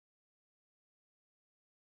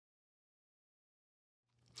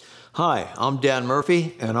Hi, I'm Dan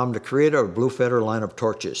Murphy, and I'm the creator of Blue Feather line of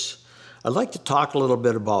torches. I'd like to talk a little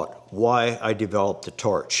bit about why I developed the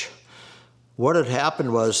torch. What had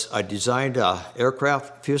happened was I designed an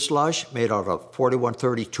aircraft fuselage made out of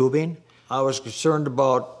 4130 tubing. I was concerned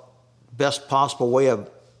about best possible way of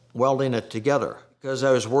welding it together because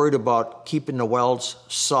I was worried about keeping the welds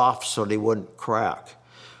soft so they wouldn't crack.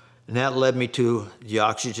 And that led me to the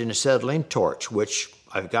OxyAcetylene Torch, which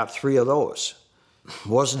I've got 3 of those.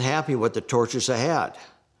 Wasn't happy with the torches I had.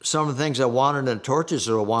 Some of the things I wanted in torches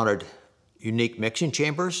are I wanted unique mixing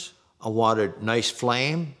chambers, I wanted nice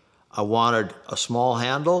flame, I wanted a small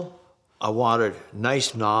handle, I wanted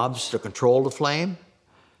nice knobs to control the flame.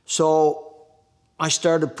 So I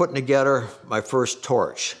started putting together my first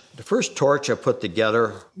torch. The first torch I put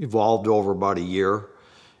together evolved over about a year.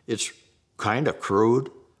 It's kind of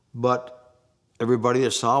crude, but everybody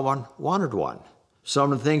that saw one wanted one.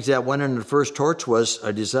 Some of the things that went in the first torch was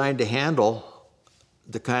I designed a handle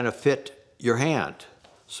to kind of fit your hand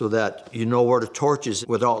so that you know where the torch is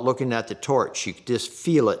without looking at the torch. You can just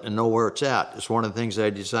feel it and know where it's at. It's one of the things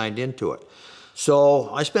I designed into it.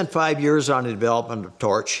 So I spent 5 years on the development of the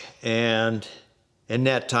torch, and in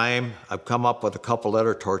that time I've come up with a couple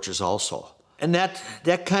other torches also. And that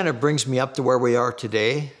kind of brings me up to where we are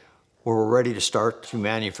today, where we're ready to start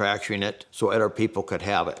manufacturing it so other people could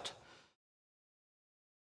have it.